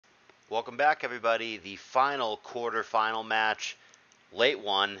Welcome back, everybody. The final quarterfinal match, late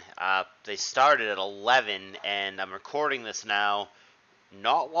one. They started at 11, and I'm recording this now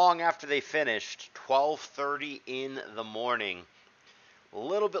not long after they finished, 12:30 in the morning. A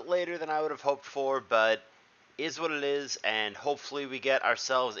little bit later than I would have hoped for, but is what it is, and hopefully we get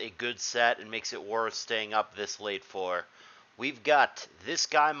ourselves a good set and makes it worth staying up this late for. We've got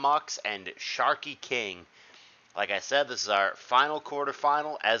ThisGuyMuks and Sharky King. Like I said, this is our final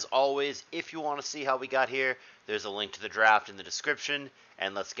quarterfinal. As always, if you want to see how we got here, there's a link to the draft in the description.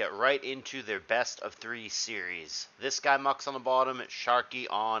 And let's get right into their best of 3 series. ThisGuyMuks on the bottom, Sharky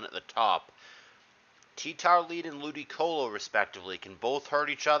on the top. T-Tar Lead and Ludicolo, respectively, can both hurt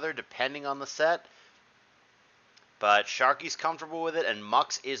each other depending on the set. But Sharky's comfortable with it, and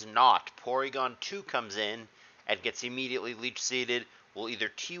Mux is not. Porygon 2 comes in and gets immediately leech seeded. We'll either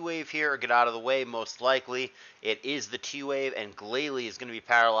T-Wave here or get out of the way, most likely. It is the T-Wave, and Glalie is going to be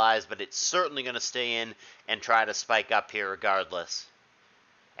paralyzed, but it's certainly going to stay in and try to spike up here regardless.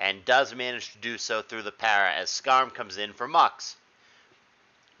 And does manage to do so through the para as Skarm comes in for Mux.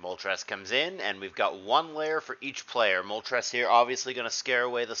 Moltres comes in, and we've got one layer for each player. Moltres here obviously going to scare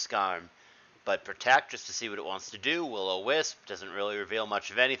away the Skarm. But Protect, just to see what it wants to do. Will-O-Wisp doesn't really reveal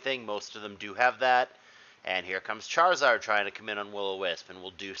much of anything. Most of them do have that. And here comes Charizard trying to come in on Will-O-Wisp, and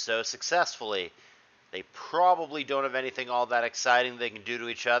will do so successfully. They probably don't have anything all that exciting they can do to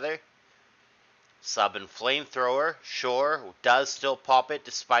each other. Sub and Flamethrower, sure, does still pop it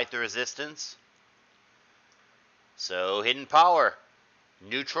despite the resistance. So, Hidden Power.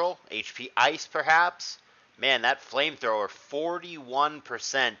 Neutral, HP Ice perhaps. Man, that Flamethrower,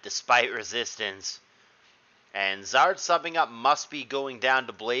 41% despite resistance. And Zard subbing up must be going down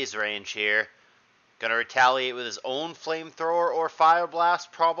to Blaze range here. Gonna retaliate with his own Flamethrower or Fire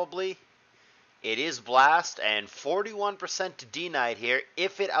Blast, probably. It is Blast, and 41% to D-Knight here.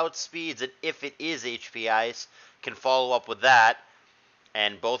 If it outspeeds it, if it is HP Ice, can follow up with that.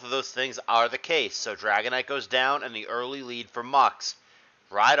 And both of those things are the case. So Dragonite goes down, and the early lead for Mux.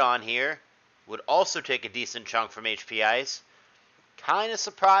 Rhydon here would also take a decent chunk from HP Ice. Kind of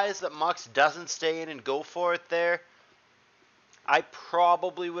surprised that Mux doesn't stay in and go for it there. I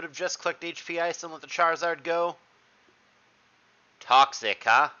probably would have just clicked HP Ice and let the Charizard go. Toxic,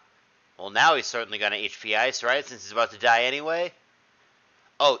 huh? Well, now he's certainly going to HP Ice, right? Since he's about to die anyway.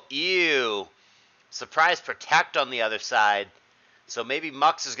 Oh, ew. Surprise Protect on the other side. So maybe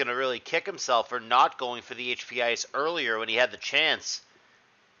Mux is going to really kick himself for not going for the HP Ice earlier when he had the chance.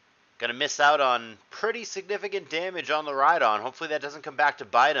 Going to miss out on pretty significant damage on the Rhydon. Hopefully that doesn't come back to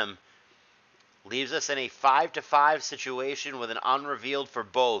bite him. Leaves us in a 5-5 situation with an unrevealed for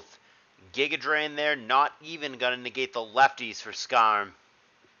both. Giga Drain there, not even going to negate the lefties for Skarm.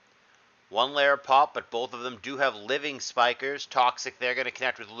 One layer pop, but both of them do have living spikers. Toxic there, going to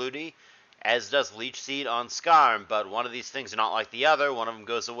connect with Ludi, as does Leech Seed on Skarm. But one of these things are not like the other. One of them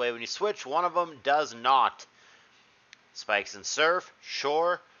goes away when you switch. One of them does not. Spikes and Surf,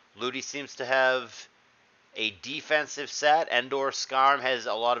 sure. Ludi seems to have a defensive set. Endor Skarm has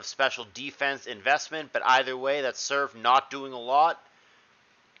a lot of special defense investment, but either way, that's Surf not doing a lot.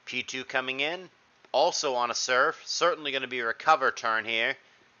 P2 coming in, also on a Surf. Certainly going to be a recover turn here.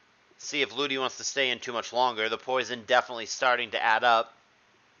 See if Ludi wants to stay in too much longer. The poison definitely starting to add up.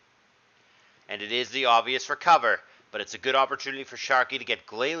 And it is the obvious recover, but it's a good opportunity for Sharky to get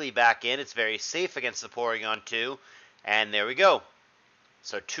Glalie back in. It's very safe against the Porygon 2. And there we go.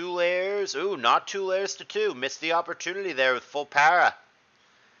 So 2 layers. Ooh, not 2 layers to 2. Missed the opportunity there with full para.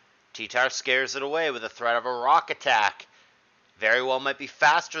 T-Tar scares it away with the threat of a rock attack. Very well might be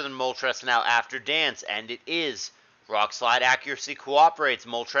faster than Moltres now after Dance, and it is. Rock Slide accuracy cooperates.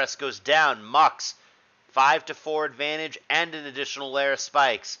 Moltres goes down. Mux, 5-4 advantage and an additional layer of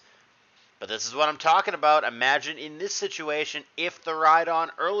spikes. But this is what I'm talking about. Imagine in this situation if the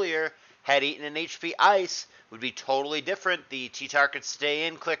Rhydon earlier had eaten an HP Ice, would be totally different. The T-Tar could stay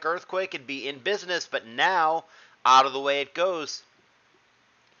in, click Earthquake, and be in business, but now, out of the way it goes.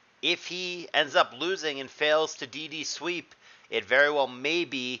 If he ends up losing and fails to DD sweep, it very well may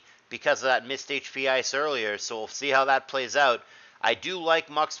be because of that missed HP Ice earlier, so we'll see how that plays out. I do like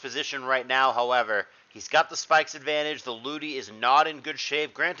Mux's position right now, however. He's got the Spikes advantage. The Ludi is not in good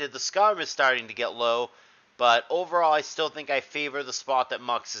shape. Granted, the Skarm is starting to get low, but overall, I still think I favor the spot that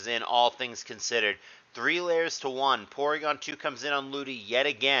Mux is in, all things considered. 3 layers to 1. Porygon 2 comes in on Ludi yet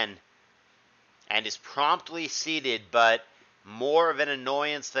again and is promptly seeded, but more of an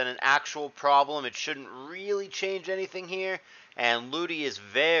annoyance than an actual problem. It shouldn't really change anything here, and Ludi is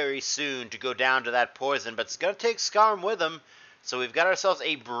very soon to go down to that poison, but it's going to take Skarm with him. So we've got ourselves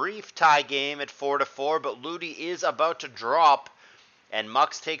a brief tie game at 4-4, but Ludi is about to drop And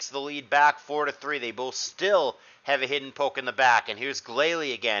Mux takes the lead back 4-3. They both still have a hidden poke in the back. And here's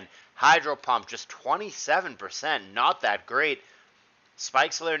Glalie again. Hydro Pump, just 27%. Not that great.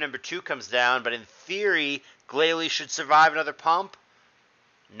 Spike Slayer number 2 comes down, but in theory, Glalie should survive another pump.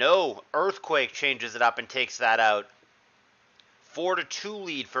 No, Earthquake changes it up and takes that out. 4-2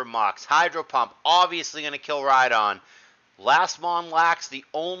 lead for Mux. Hydro Pump, obviously going to kill Rhydon. Last Mon Lax, the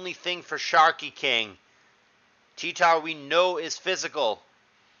only thing for Sharky King. T-Tower we know is physical.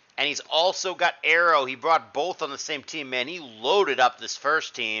 And he's also got Arrow. He brought both on the same team. Man, he loaded up this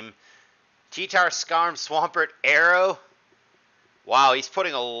first team. T-Tower, Skarm, Swampert, Arrow. Wow, he's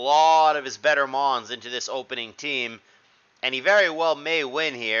putting a lot of his better Mons into this opening team. And he very well may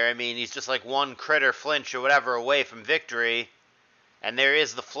win here. I mean, he's just like one crit or flinch or whatever away from victory. And there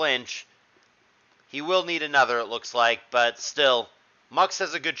is the flinch. He will need another, it looks like. But still, Mux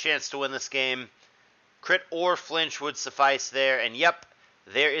has a good chance to win this game. Crit or flinch would suffice there. And yep,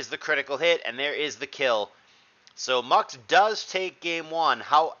 there is the critical hit. And there is the kill. So Mux does take game 1.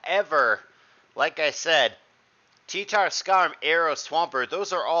 However, like I said, T-Tar, Skarm, Arrow, Swampert,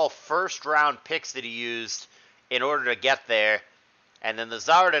 those are all first round picks that he used in order to get there. And then the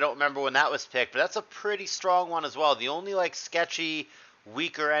Zard, I don't remember when that was picked, but that's a pretty strong one as well. The only like sketchy,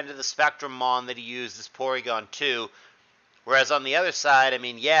 weaker end of the spectrum Mon that he used is Porygon 2. Whereas on the other side, I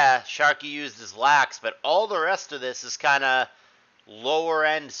mean, yeah, Sharky used his Lax, but all the rest of this is kind of lower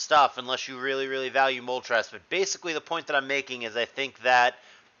end stuff unless you really, really value Moltres. But basically the point that I'm making is I think that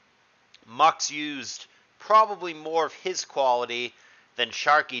Mux used probably more of his quality than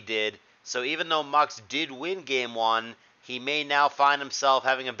Sharky did. So even though Mux did win game 1, he may now find himself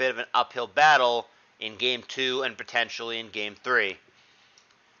having a bit of an uphill battle in game 2 and potentially in game 3.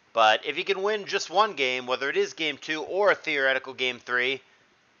 But if he can win just one game, whether it is game 2 or a theoretical game 3,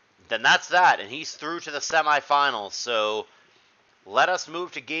 then that's that, and he's through to the semifinals. So let us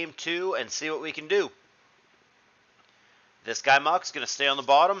move to game 2 and see what we can do. ThisGuyMuks going to stay on the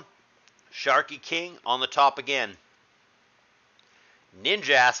bottom. Sharky King on the top again.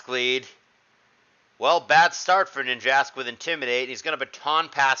 Ninjask lead. Well, bad start for Ninjask with Intimidate. He's going to baton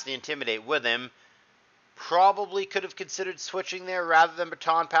pass the Intimidate with him. Probably could have considered switching there rather than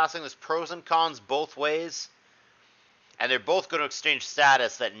baton passing. There's pros and cons both ways. And they're both going to exchange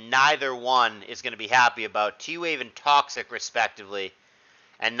status that neither one is going to be happy about. T-Wave and Toxic, respectively.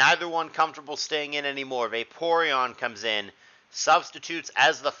 And neither one comfortable staying in anymore. Vaporeon comes in. Substitutes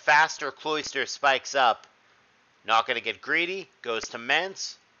as the faster Cloyster spikes up. Not going to get greedy. Goes to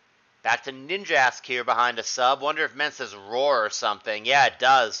Mence. Back to Ninjask here behind a sub. Wonder if Mence has Roar or something. Yeah, it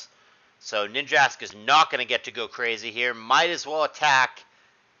does. So Ninjask is not going to get to go crazy here. Might as well attack.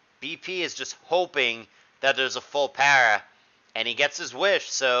 BP is just hoping that there's a full para. And he gets his wish.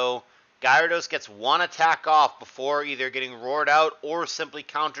 So Gyarados gets one attack off before either getting roared out or simply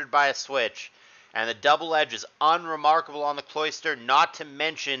countered by a switch. And the double edge is unremarkable on the Cloyster, not to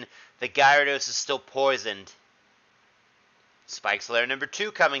mention the Gyarados is still poisoned. Spike Slayer number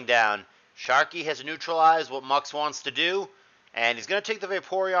 2 coming down. Sharky has neutralized what Mux wants to do, and he's going to take the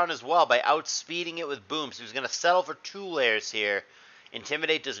Vaporeon as well by outspeeding it with Boom. So he's going to settle for 2 layers here.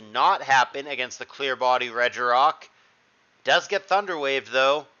 Intimidate does not happen against the Clear Body Regirock. Does get Thunder Wave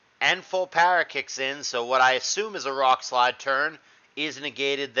though, and full para kicks in, so what I assume is a Rock Slide turn is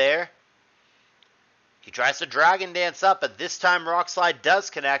negated there. He tries to Dragon Dance up, but this time Rock Slide does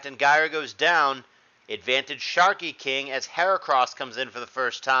connect and Gyara goes down. Advantage Sharky King as Heracross comes in for the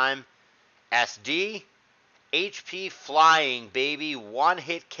first time. SD, HP flying, baby. One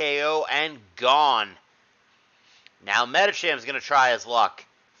hit KO and gone. Now Metacham's going to try his luck.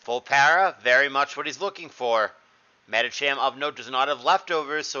 Full para, very much what he's looking for. Metacham of note does not have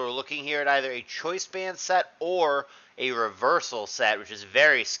leftovers, so we're looking here at either a Choice Band set or a reversal set, which is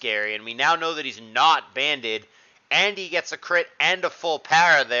very scary. And we now know that he's not banded, and he gets a crit and a full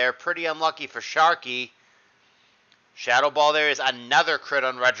para there. Pretty unlucky for Sharky. Shadow Ball there is another crit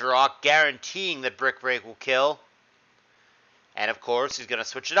on Regirock, guaranteeing that Brick Break will kill. And of course, he's going to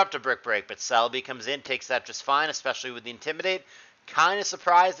switch it up to Brick Break, but Celebi comes in, takes that just fine, especially with the Intimidate. Kind of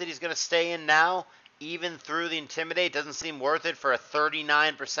surprised that he's going to stay in now, even through the Intimidate. Doesn't seem worth it for a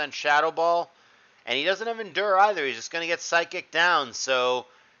 39% Shadow Ball. And he doesn't have Endure either. He's just going to get Psychic down. So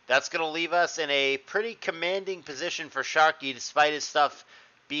that's going to leave us in a pretty commanding position for Sharky, despite his stuff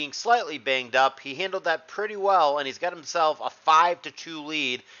being slightly banged up. He handled that pretty well, and he's got himself a 5-2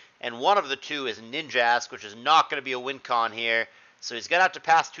 lead. And one of the two is Ninjask, which is not going to be a win con here. So he's going to have to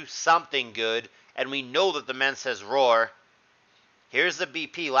pass to something good. And we know that the Mence has Roar. Here's the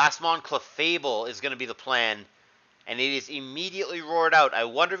BP. Last Mon Clefable is going to be the plan. And it is immediately roared out. I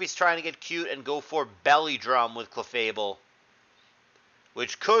wonder if he's trying to get cute and go for Belly Drum with Clefable.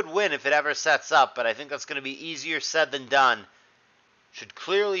 which could win if it ever sets up, but I think that's going to be easier said than done. Should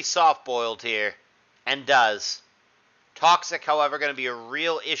clearly soft-boiled here, and does. Toxic, however, going to be a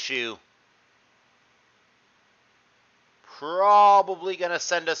real issue. Probably going to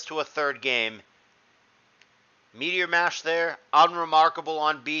send us to a third game. Meteor Mash there, unremarkable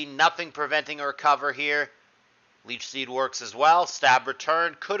on B, nothing preventing a recover here. Leech Seed works as well. Stab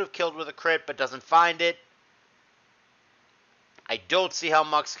return, could have killed with a crit, but doesn't find it. I don't see how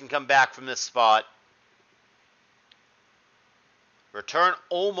Mux can come back from this spot. Return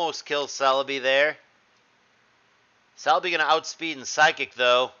almost kills Celebi there. Celebi going to outspeed and Psychic,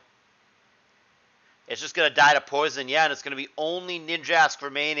 though. It's just going to die to poison, yeah, and it's going to be only Ninjask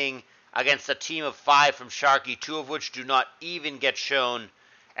remaining against a team of 5 from Sharky, 2 of which do not even get shown.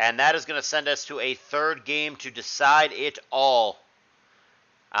 And that is going to send us to a third game to decide it all.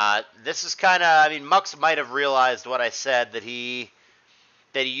 This is kind of, I mean, Mux might have realized what I said, that he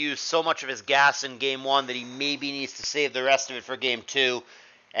used so much of his gas in Game 1 that he maybe needs to save the rest of it for Game 2.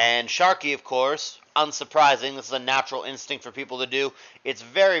 And Sharky, of course, unsurprising, this is a natural instinct for people to do. It's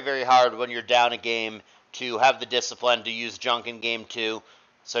very, very hard when you're down a game to have the discipline to use junk in Game 2.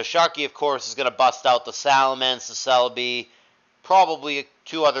 So Sharky, of course, is going to bust out the Salamence, the Celebi, probably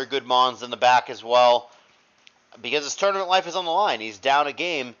 2 other good Mons in the back as well. Because his tournament life is on the line. He's down a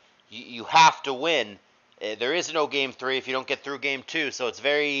game. You have to win. There is no Game 3 if you don't get through Game 2. So it's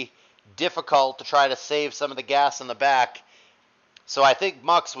very difficult to try to save some of the gas in the back. So I think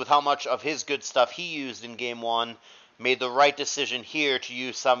Mux, with how much of his good stuff he used in Game 1, made the right decision here to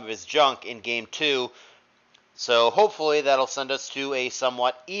use some of his junk in Game 2. So hopefully that'll send us to a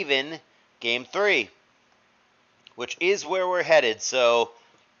somewhat even Game 3, which is where we're headed. So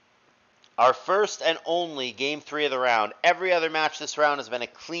our first and only Game 3 of the round. Every other match this round has been a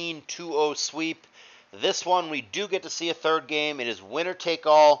clean 2-0 sweep. This one we do get to see a third game. It is winner take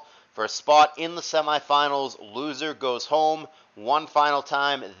all for a spot in the semifinals. Loser goes home. One final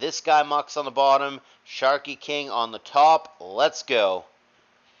time. ThisGuyMuks on the bottom. Sharky King on the top. Let's go.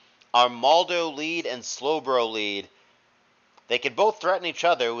 Armaldo lead and Slowbro lead. They could both threaten each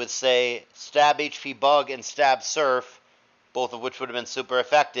other with, say, Stab HP Bug and Stab Surf, both of which would have been super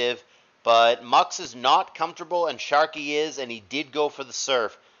effective. But Mux is not comfortable and Sharky is, and he did go for the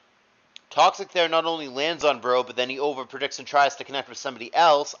Surf. Toxic there not only lands on Bro, but then he overpredicts and tries to connect with somebody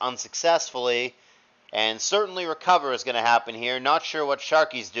else unsuccessfully. And certainly recover is going to happen here. Not sure what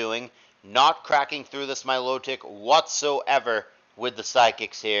Sharky's doing. Not cracking through this Milotic whatsoever with the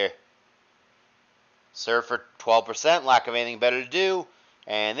Psychics here. Surf for 12%, lack of anything better to do.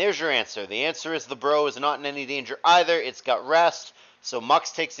 And there's your answer. The answer is the Bro is not in any danger either. It's got rest. So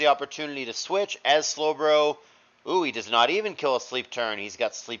Mux takes the opportunity to switch as Slowbro. Ooh, he does not even kill a Sleep turn. He's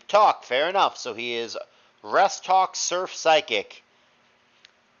got Sleep Talk. Fair enough. So he is Rest Talk, Surf, Psychic.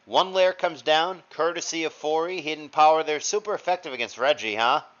 One layer comes down, courtesy of Fori. Hidden Power there, super effective against Reggie,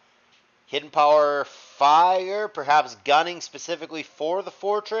 huh? Hidden Power Fire, perhaps gunning specifically for the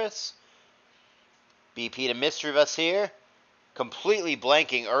Fortress. BP to Mischievous here. Completely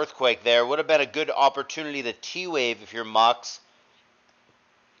blanking Earthquake there. Would have been a good opportunity to T-Wave if you're Mux.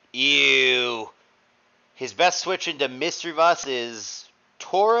 Ew. His best switch into Mischievous is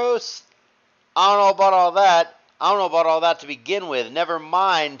Tauros. I don't know about all that. I don't know about all that to begin with. Never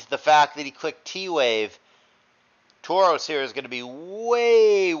mind the fact that he clicked T-Wave. Tauros here is going to be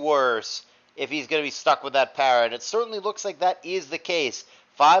way worse if he's going to be stuck with that power. And it certainly looks like that is the case.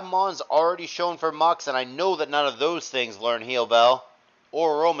 5 Mons already shown for Mux, and I know that none of those things learn Heal Bell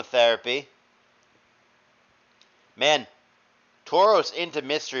or Aromatherapy. Man, Tauros into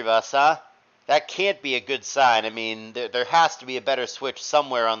Mischievous, huh? That can't be a good sign. I mean, there has to be a better switch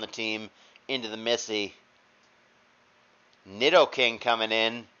somewhere on the team into the Missy. Nidoking coming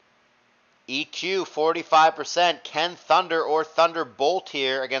in. EQ 45%. Can Thunder or Thunderbolt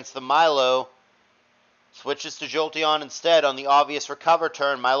here against the Milo. Switches to Jolteon instead on the obvious recover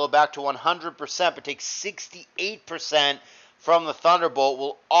turn. Milo back to 100%, but takes 68% from the Thunderbolt.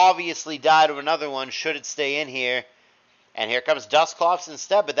 Will obviously die to another one should it stay in here. And here comes Dusclops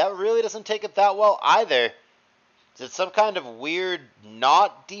instead, but that really doesn't take it that well either. Is it some kind of weird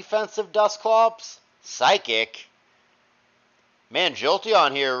not defensive Dusclops? Psychic. Man,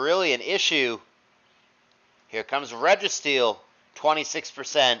 Jolteon here really an issue. Here comes Registeel,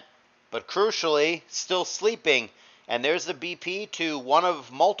 26%. But crucially, still sleeping. And there's the BP to one of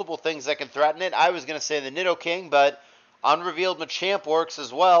multiple things that can threaten it. I was going to say the Nidoking, but Unrevealed Machamp works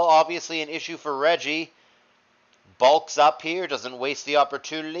as well. Obviously an issue for Reggie. Bulks up here, doesn't waste the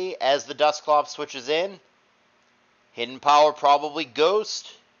opportunity as the Dusclops switches in. Hidden Power, probably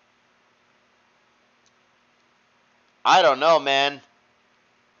Ghost. I don't know, man.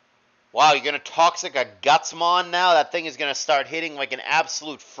 Wow, you're going to Toxic a Gutsmon now? That thing is going to start hitting like an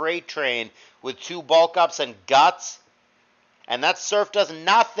absolute freight train with 2 bulk ups and Guts. And that Surf does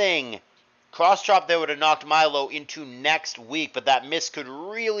nothing. Cross Chop there would have knocked Milo into next week, but that miss could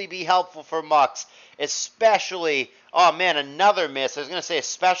really be helpful for Mux. Especially, oh man, another miss. I was going to say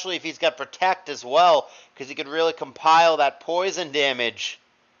especially if he's got Protect as well, because he could really compile that poison damage.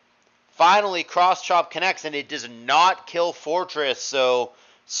 Finally, Cross Chop connects, and it does not kill Fortress, so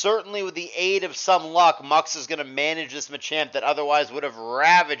certainly with the aid of some luck, Mux is going to manage this Machamp that otherwise would have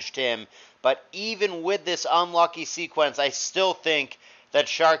ravaged him. But even with this unlucky sequence, I still think that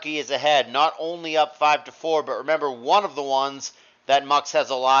Sharky is ahead, not only up 5-4, but remember, one of the ones that Mux has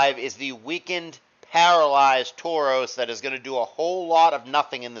alive is the weakened, paralyzed Tauros that is going to do a whole lot of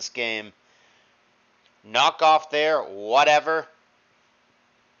nothing in this game. Knock off there, whatever.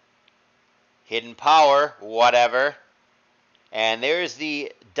 Hidden Power, whatever. And there's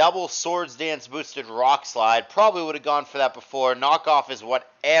the double Swords Dance boosted Rock Slide. Probably would have gone for that before. Knockoff is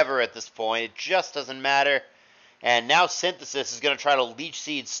whatever at this point. It just doesn't matter. And now Synthesis is going to try to Leech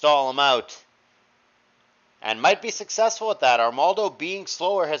Seed stall him out. And might be successful at that. Armaldo, being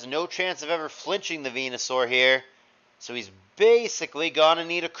slower, has no chance of ever flinching the Venusaur here. So he's basically going to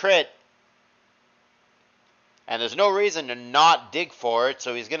need a crit. And there's no reason to not dig for it,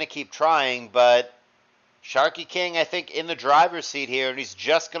 so he's going to keep trying, but Sharky King, I think, in the driver's seat here, and he's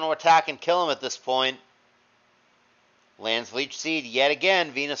just going to attack and kill him at this point. Lands Leech Seed yet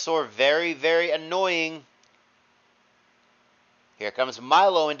again. Venusaur very, very annoying. Here comes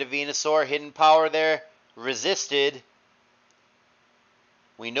Milo into Venusaur. Hidden Power there. Resisted.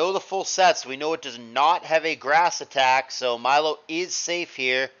 We know the full sets. We know it does not have a grass attack, so Milo is safe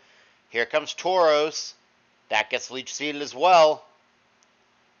here. Here comes Tauros. That gets Leech Seeded as well.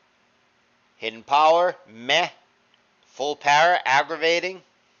 Hidden Power, meh. Full Para, aggravating.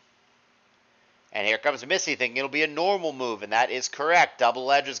 And here comes Missy, thinking it'll be a normal move, and that is correct.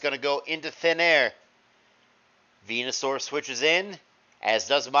 Double Edge is going to go into thin air. Venusaur switches in, as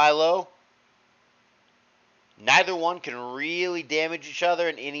does Milo. Neither one can really damage each other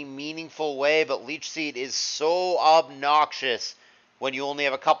in any meaningful way, but Leech Seed is so obnoxious when you only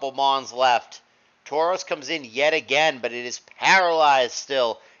have a couple Mons left. Tauros comes in yet again, but it is paralyzed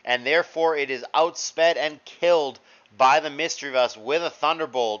still, and therefore it is outsped and killed by the Misdreavus with a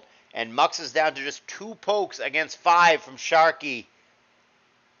Thunderbolt. And Mux is down to just 2 pokes against 5 from Sharky.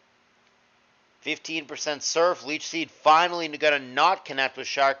 15% Surf. Leech Seed finally going to not connect with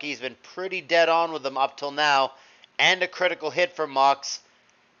Sharky. He's been pretty dead on with them up till now. And a critical hit for Mux.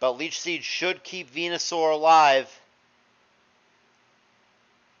 But Leech Seed should keep Venusaur alive.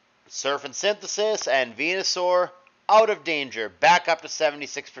 Surf and Synthesis, and Venusaur out of danger. Back up to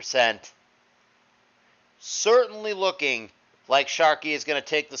 76%. Certainly looking like Sharky is going to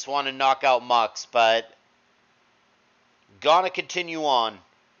take this one and knock out Mux, but gonna continue on.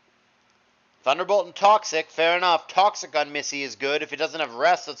 Thunderbolt and Toxic, fair enough. Toxic on Missy is good. If he doesn't have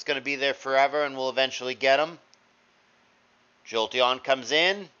Rest, it's going to be there forever and we'll eventually get him. Jolteon comes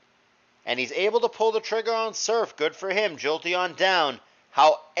in, and he's able to pull the trigger on Surf. Good for him. Jolteon down.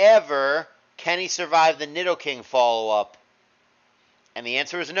 However, can he survive the Nidoking follow-up? And the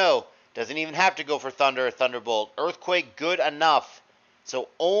answer is no. Doesn't even have to go for Thunder or Thunderbolt. Earthquake good enough. So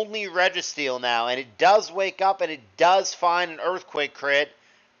only Registeel now. And it does wake up and it does find an Earthquake crit.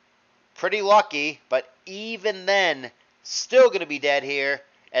 Pretty lucky, but even then, still going to be dead here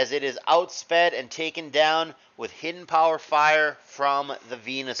as it is outsped and taken down with Hidden Power Fire from the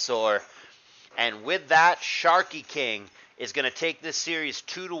Venusaur. And with that, Sharky King is going to take this series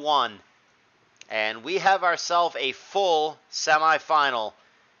 2-1. And we have ourselves a full semifinal.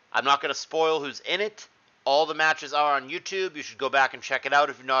 I'm not going to spoil who's in it. All the matches are on YouTube. You should go back and check it out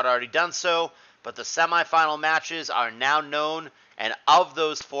if you've not already done so. But the semifinal matches are now known. And of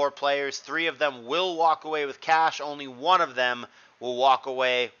those 4 players, 3 of them will walk away with cash. Only 1 of them will walk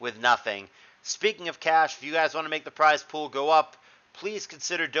away with nothing. Speaking of cash, if you guys want to make the prize pool go up, please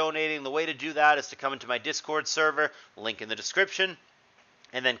consider donating. The way to do that is to come into my Discord server, link in the description,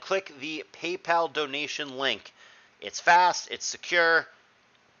 and then click the PayPal donation link. It's fast, it's secure,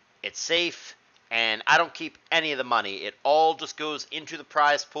 it's safe, and I don't keep any of the money. It all just goes into the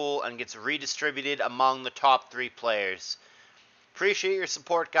prize pool and gets redistributed among the top 3 players. Appreciate your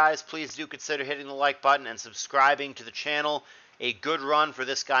support, guys. Please do consider hitting the like button and subscribing to the channel. A good run for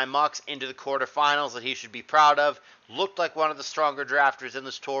ThisGuyMuks into the quarterfinals that he should be proud of. Looked like one of the stronger drafters in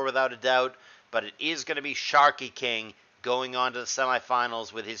this tour without a doubt, but it is going to be Sharky King going on to the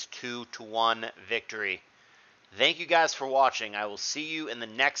semifinals with his 2-1 victory. Thank you guys for watching. I will see you in the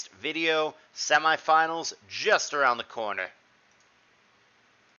next video. Semifinals just around the corner.